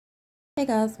Hey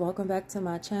guys, welcome back to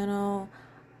my channel.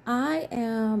 I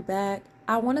am back.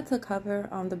 I wanted to cover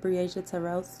the Breasia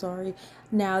Terrell story.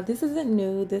 Now, this isn't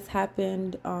new. This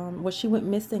happened she went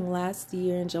missing last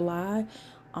year in July.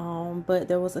 But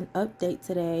there was an update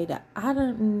today that I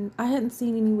hadn't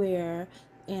seen anywhere,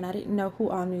 and I didn't know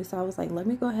who all knew. So I was like, let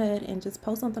me go ahead and just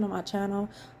post something on my channel.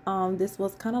 This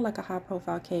was kind of like a high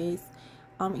profile case.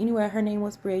 Anyway, her name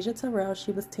was Breasia Terrell.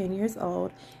 She was 10 years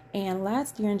old. And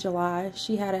last year in July,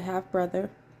 she had a half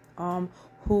brother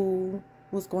who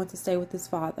was going to stay with his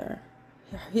father.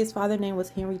 His father's name was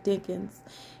Henry Dickens.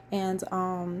 And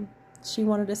she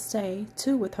wanted to stay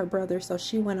too with her brother. So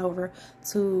she went over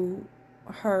to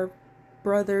her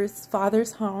brother's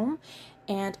father's home.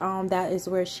 And that is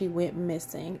where she went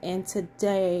missing. And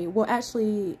today, well,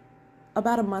 actually,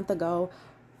 about a month ago,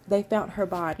 they found her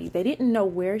body. They didn't know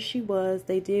where she was.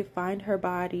 They did find her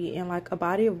body in like a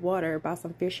body of water by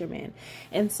some fishermen.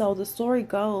 And so the story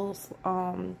goes,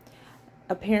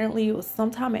 apparently it was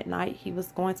sometime at night he was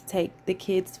going to take the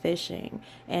kids fishing,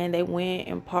 and they went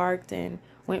and parked and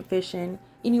went fishing.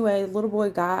 Anyway, the little boy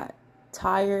got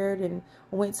tired and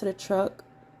went to the truck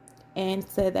and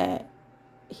said that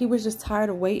he was just tired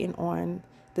of waiting on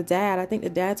the dad. I think the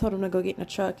dad told him to go get in the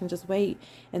truck and just wait.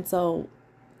 And so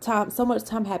much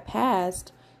time had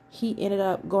passed, he ended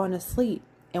up going to sleep.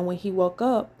 And when he woke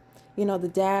up,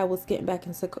 the dad was getting back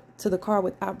into the car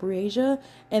without Breasia,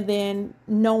 and then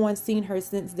no one's seen her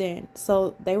since then.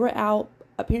 So they were out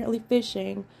apparently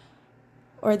fishing,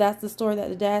 or that's the story that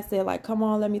the dad said, like, come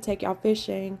on, let me take y'all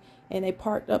fishing. And they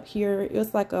parked up here. It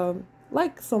was like a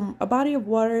body of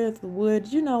water, the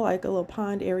woods, like a little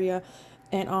pond area.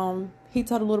 And he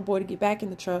told the little boy to get back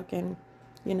in the truck. And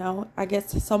I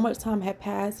guess so much time had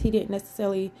passed, he didn't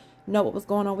necessarily know what was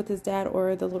going on with his dad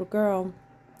or the little girl.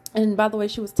 And by the way,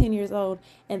 she was 10 years old.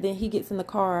 And then he gets in the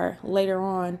car later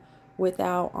on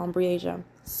without Breasia.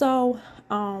 So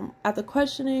after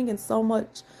questioning and so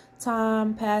much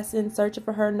time passing searching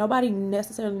for her, nobody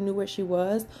necessarily knew where she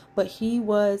was. But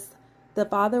the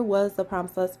father was the prime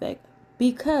suspect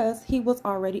because he was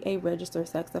already a registered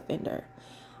sex offender.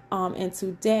 And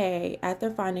today,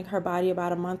 after finding her body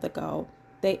about a month ago,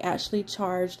 they actually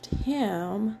charged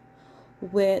him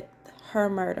with her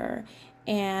murder.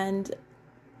 And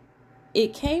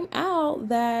it came out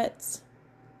that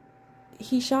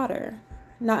he shot her.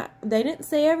 They didn't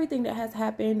say everything that has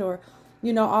happened, or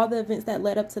all the events that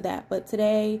led up to that. But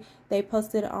today they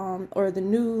posted or the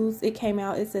news, it came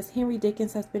out, it says Henry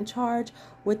Dickens has been charged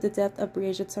with the death of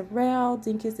Breasia Terrell.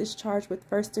 Dickens is charged with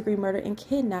first-degree murder and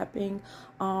kidnapping.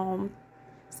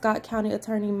 Scott County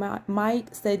Attorney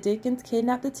Mike said Dickens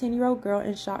kidnapped the 10-year-old girl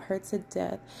and shot her to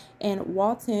death. And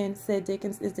Walton said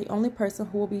Dickens is the only person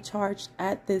who will be charged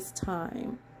at this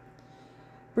time.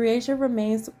 Breasia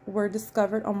remains were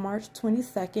discovered on March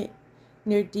 22nd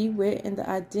near DeWitt, and the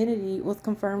identity was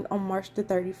confirmed on March the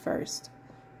 31st.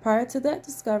 Prior to that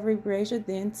discovery, Breasia,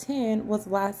 then 10, was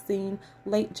last seen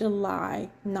late July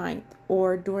 9th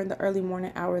or during the early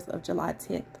morning hours of July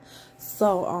 10th.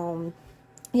 So,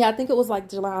 yeah, I think it was like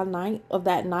July 9th of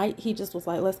that night. He just was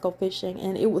like, let's go fishing.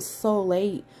 And it was so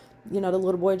late. The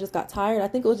little boy just got tired. I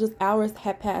think it was just hours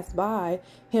had passed by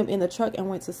him in the truck and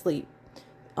went to sleep.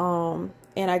 And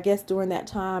I guess during that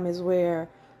time is where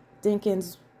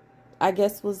Dickens, I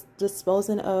guess, was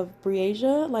disposing of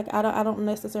Breasia. Like, I don't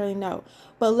necessarily know.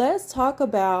 But let's talk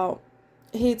about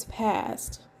his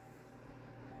past.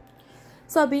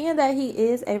 So being that he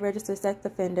is a registered sex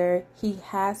offender, he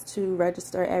has to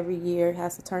register every year,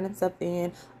 has to turn himself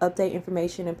in, update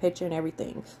information and picture and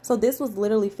everything. So this was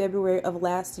literally February of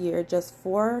last year, just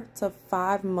 4 to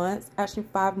 5 months, actually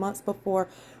 5 months before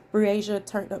Breasia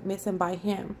turned up missing by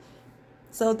him.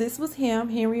 So this was him,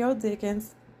 Henry O.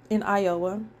 Dickens, in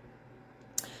Iowa.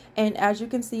 And as you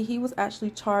can see, he was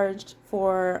actually charged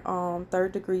for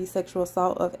third-degree sexual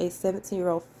assault of a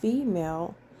 17-year-old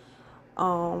female.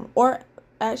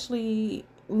 Actually,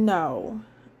 no,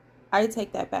 I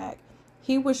take that back.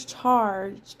 He was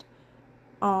charged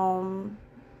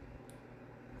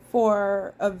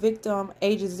for a victim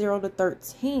ages 0 to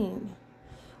 13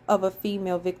 of a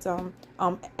female victim.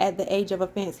 At the age of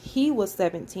offense, he was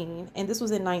 17, and this was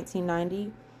in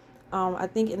 1990. I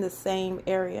think in the same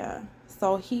area.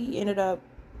 So he ended up,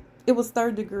 it was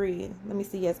third degree. Let me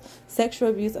see, yes, sexual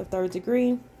abuse of third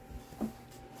degree.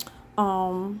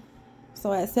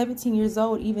 So at 17 years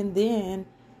old, even then,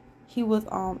 he was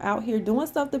out here doing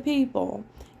stuff to people.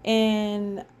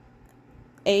 And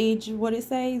age, what it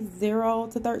say, 0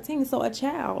 to 13. So a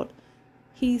child.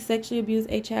 He sexually abused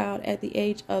a child at the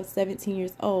age of 17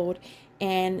 years old.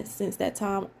 And since that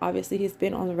time, obviously, he's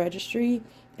been on the registry.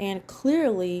 And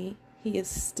clearly, he is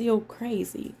still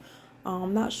crazy.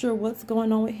 Not sure what's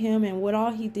going on with him and what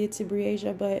all he did to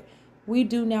Breasia, but we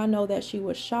do now know that she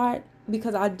was shot,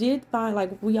 because I did find,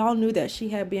 like, we all knew that she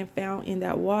had been found in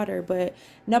that water, but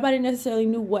nobody necessarily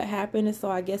knew what happened. And so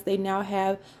I guess they now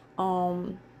have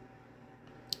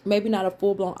maybe not a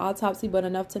full-blown autopsy, but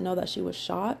enough to know that she was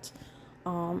shot.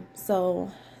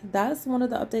 So that's one of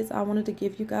the updates I wanted to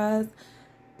give you guys.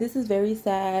 This is very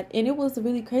sad, and it was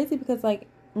really crazy because, like,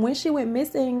 when she went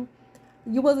missing,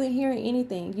 you wasn't hearing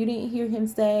anything. You didn't hear him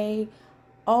say,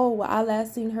 oh, well, I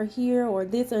last seen her here, or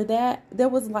this or that. There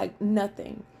was like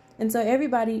nothing. And so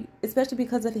everybody, especially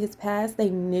because of his past, they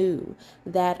knew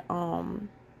that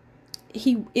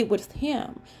it was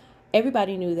him.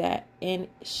 Everybody knew that. And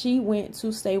she went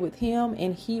to stay with him,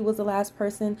 and he was the last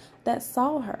person that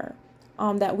saw her,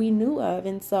 that we knew of.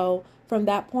 And so from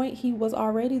that point, he was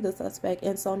already the suspect.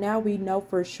 And so now we know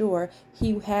for sure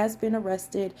he has been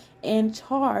arrested and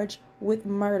charged with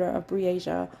murder of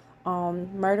Breasia,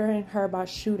 murdering her by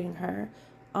shooting her,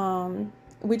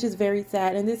 which is very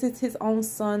sad. And this is his own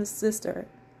son's sister,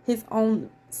 his own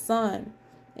son,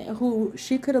 who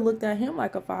she could have looked at him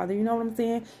like a father. You know what I'm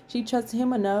saying? She trusted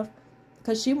him enough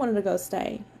because she wanted to go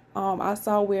stay. I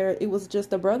saw where it was just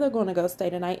the brother going to go stay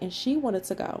tonight, and she wanted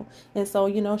to go. And so,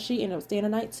 you know, she ended up staying the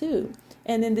night too.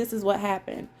 And then this is what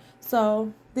happened.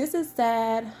 So this is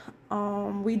sad.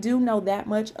 We do know that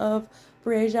much of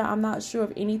Breasia. I'm not sure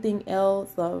of anything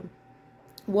else of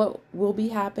what will be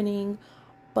happening,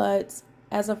 but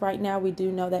as of right now, we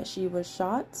do know that she was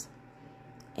shot.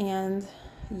 And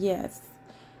yes,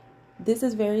 this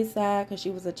is very sad because she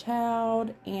was a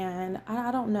child, and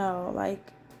I don't know,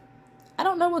 like, I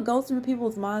don't know what goes through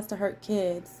people's minds to hurt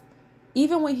kids.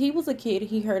 Even when he was a kid,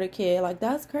 he hurt a kid. Like,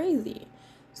 that's crazy.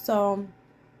 So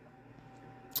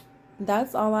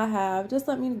that's all I have. Just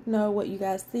let me know what you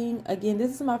guys think. Again,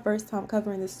 this is my first time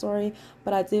covering this story,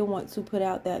 but I did want to put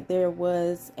out that there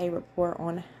was a report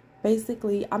on,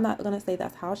 basically, I'm not going to say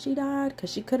that's how she died,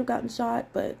 because she could have gotten shot,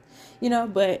 but, you know,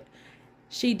 but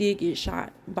she did get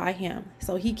shot by him.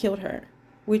 So he killed her,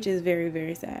 which is very,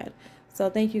 very sad. So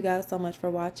thank you guys so much for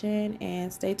watching,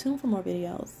 and stay tuned for more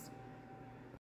videos.